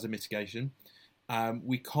use that as a mitigation.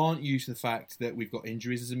 We can't use the fact that we've got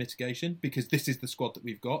injuries as a mitigation because this is the squad that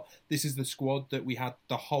we've got. This is the squad that we had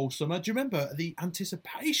the whole summer. Do you remember the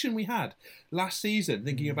anticipation we had last season,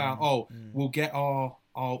 thinking about, we'll get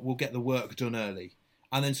the work done early,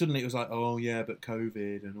 and then suddenly it was like, oh yeah, but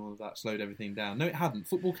COVID and all of that slowed everything down. No, it hadn't.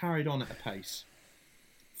 Football carried on at a pace.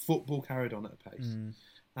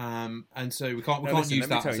 And so we can't use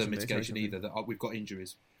that as a mitigation either. That we've got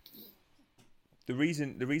injuries. The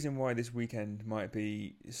reason why this weekend might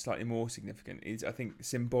be slightly more significant is, I think,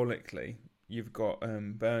 symbolically, you've got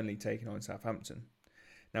Burnley taking on Southampton.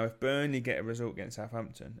 Now, if Burnley get a result against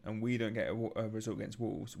Southampton and we don't get a result against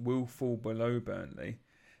Wolves, we'll fall below Burnley.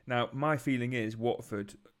 Now, my feeling is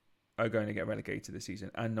Watford are going to get relegated this season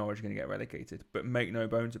and Norwich are going to get relegated. But make no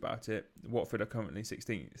bones about it, Watford are currently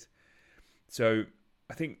 16th. So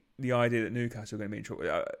I think the idea that Newcastle are going to be in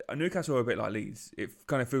trouble. Newcastle are a bit like Leeds. It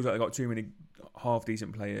kind of feels like they've got too many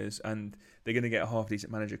half-decent players and they're going to get a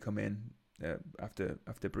half-decent manager come in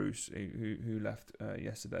after Bruce, who left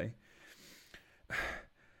yesterday.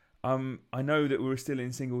 I know that we're still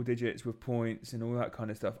in single digits with points and all that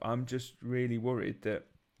kind of stuff. I'm just really worried that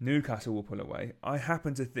Newcastle will pull away. I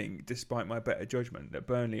happen to think, despite my better judgment, that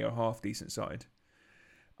Burnley are a half-decent side.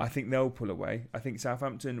 I think they'll pull away. I think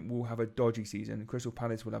Southampton will have a dodgy season. Crystal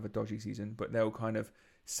Palace will have a dodgy season, but they'll kind of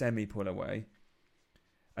semi-pull away.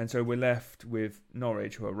 And so we're left with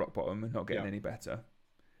Norwich, who are rock bottom and not getting any better.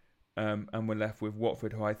 And we're left with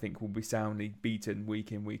Watford, who I think will be soundly beaten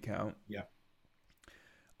week in, week out. Yeah.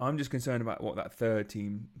 I'm just concerned about what that third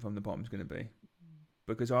team from the bottom is going to be.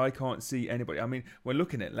 Because I can't see anybody. I mean, we're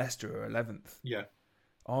looking at Leicester are 11th. Yeah.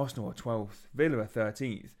 Arsenal are 12th, Villa are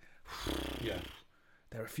 13th. Yeah,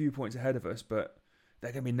 they're a few points ahead of us, but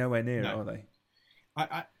they're going to be nowhere near it, are they?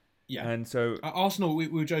 Yeah. And so Arsenal, we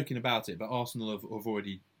were joking about it, but Arsenal have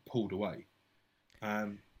already pulled away.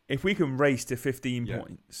 If we can race to 15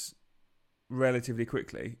 points relatively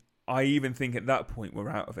quickly, I even think at that point we're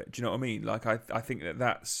out of it. Do you know what I mean? Like I think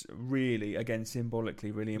that's really, again,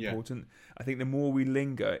 symbolically really important. Yeah. I think the more we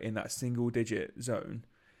linger in that single-digit zone,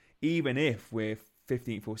 even if we're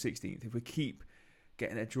 15th or 16th, if we keep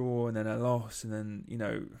getting a draw and then a loss and then, you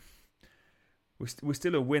know, we're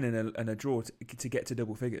still a win and a draw to get to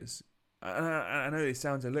double figures. I know this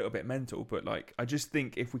sounds a little bit mental, but like I just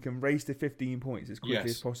think if we can race to 15 points as quickly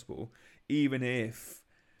as possible, even if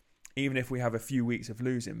we have a few weeks of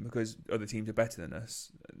losing because other teams are better than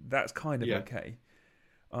us, that's kind of okay.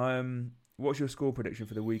 What's your score prediction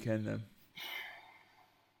for the weekend then?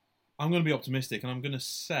 I'm going to be optimistic and I'm going to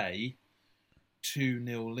say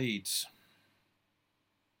 2-0 Leeds.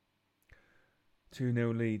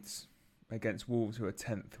 2-0 Leeds against Wolves, who are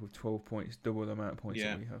 10th with 12 points, double the amount of points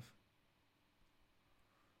that we have.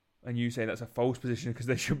 And you say that's a false position because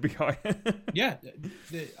they should be higher. Yeah,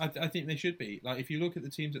 I think they should be. Like, if you look at the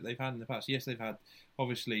teams that they've had in the past, yes, they've had,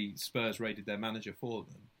 obviously, Spurs raided their manager for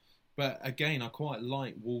them. But again, I quite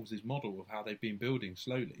like Wolves' model of how they've been building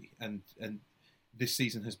slowly. And this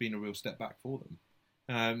season has been a real step back for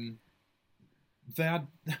them. They had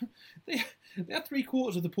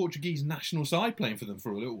 3/4 of the Portuguese national side playing for them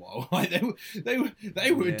for a little while. Like they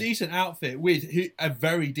were a decent outfit with a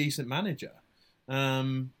very decent manager.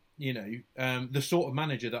 The sort of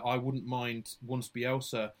manager that I wouldn't mind once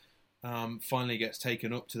Bielsa finally gets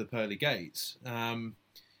taken up to the pearly gates. I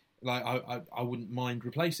wouldn't mind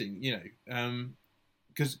replacing.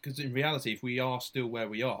 Because in reality, if we are still where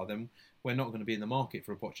we are, then we're not going to be in the market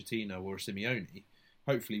for a Pochettino or a Simeone.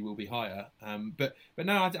 Hopefully we'll be higher. But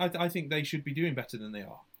no, I think they should be doing better than they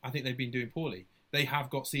are. I think they've been doing poorly. They have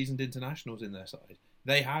got seasoned internationals in their side.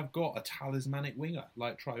 They have got a talismanic winger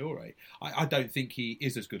like Traore. I don't think he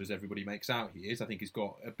is as good as everybody makes out he is. I think he's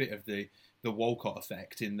got a bit of the Walcott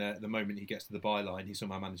effect in the moment he gets to the byline, he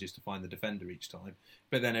somehow manages to find the defender each time.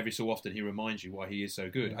 But then every so often he reminds you why he is so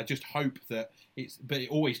good. I just hope that but it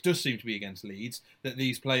always does seem to be against Leeds, that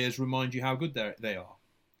these players remind you how good they are.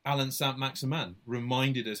 Alan Saint-Maximin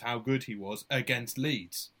reminded us how good he was against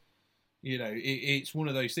Leeds. It's one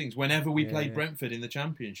of those things. Whenever we played Brentford in the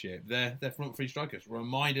Championship, their front three strikers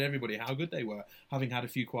reminded everybody how good they were, having had a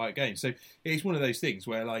few quiet games. So it's one of those things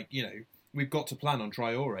where, we've got to plan on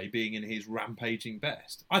Traore being in his rampaging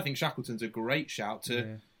best. I think Shackleton's a great shout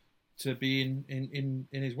to be in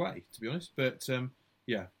his way, to be honest. But,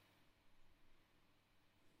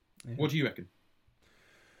 What do you reckon?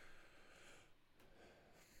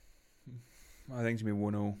 I think it's going to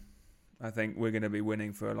be 1-1. I think we're going to be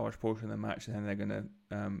winning for a large portion of the match, and then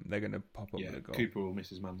they're going to pop up with a goal. Cooper will miss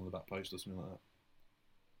his man on the back post or something like that.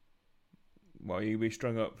 Well, you'll be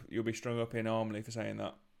strung up in Armley for saying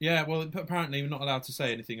that. Yeah, well, apparently we're not allowed to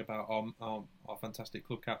say anything about our fantastic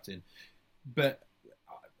club captain, but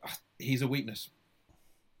he's a weakness.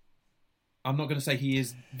 I'm not going to say he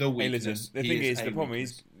is the weakness. Hey, listen,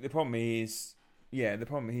 the problem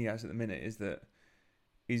he has at the minute is that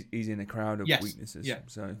he's in a crowd of weaknesses. Yeah.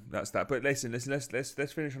 So that's that. But listen,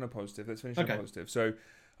 let's finish on a positive. On a positive. So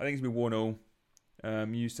I think it's been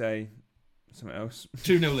 1-0. You say something else.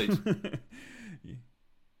 2-0 Leeds.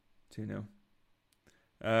 2-0.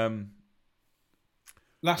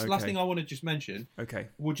 Last thing I want to just mention. Okay.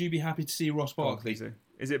 Would you be happy to see Ross Barkley?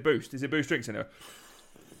 Is it Boost? Is it Boost drinks in there?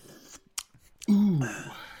 Ooh.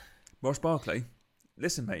 Ross Barkley.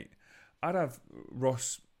 Listen, mate. I'd have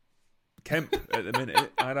Ross Kemp at the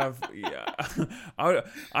minute. I'd have.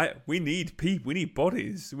 We need people. We need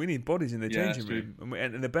bodies. We need bodies in the changing room.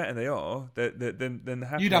 And the better they are, then the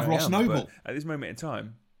happier. You'd have Ross Noble. But at this moment in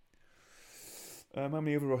time. How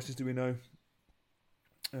many other Rosses do we know?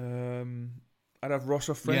 I'd have Ross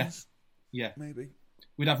off Friends. Yeah. Maybe.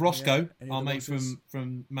 We'd have Roscoe, our mate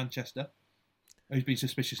from Manchester, who's been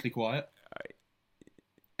suspiciously quiet.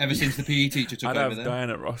 Ever since the PE teacher took over there. I'd have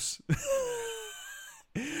Diana Ross.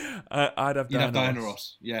 I'd have Diana Ross. You'd have Diana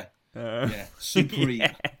Ross. Yeah. Supreme.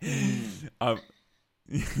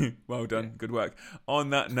 Well done. Yeah. Good work. On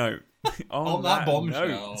that note. on that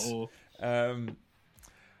bombshell.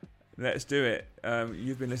 Let's do it.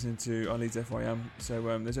 You've been listening to I Leeds FYM, so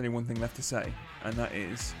there's only one thing left to say, and that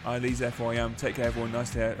is I Leeds FYM. Take care, everyone. Nice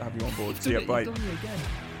to have you on board. See you. Bye. Every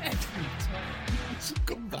time. It's a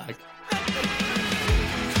comeback.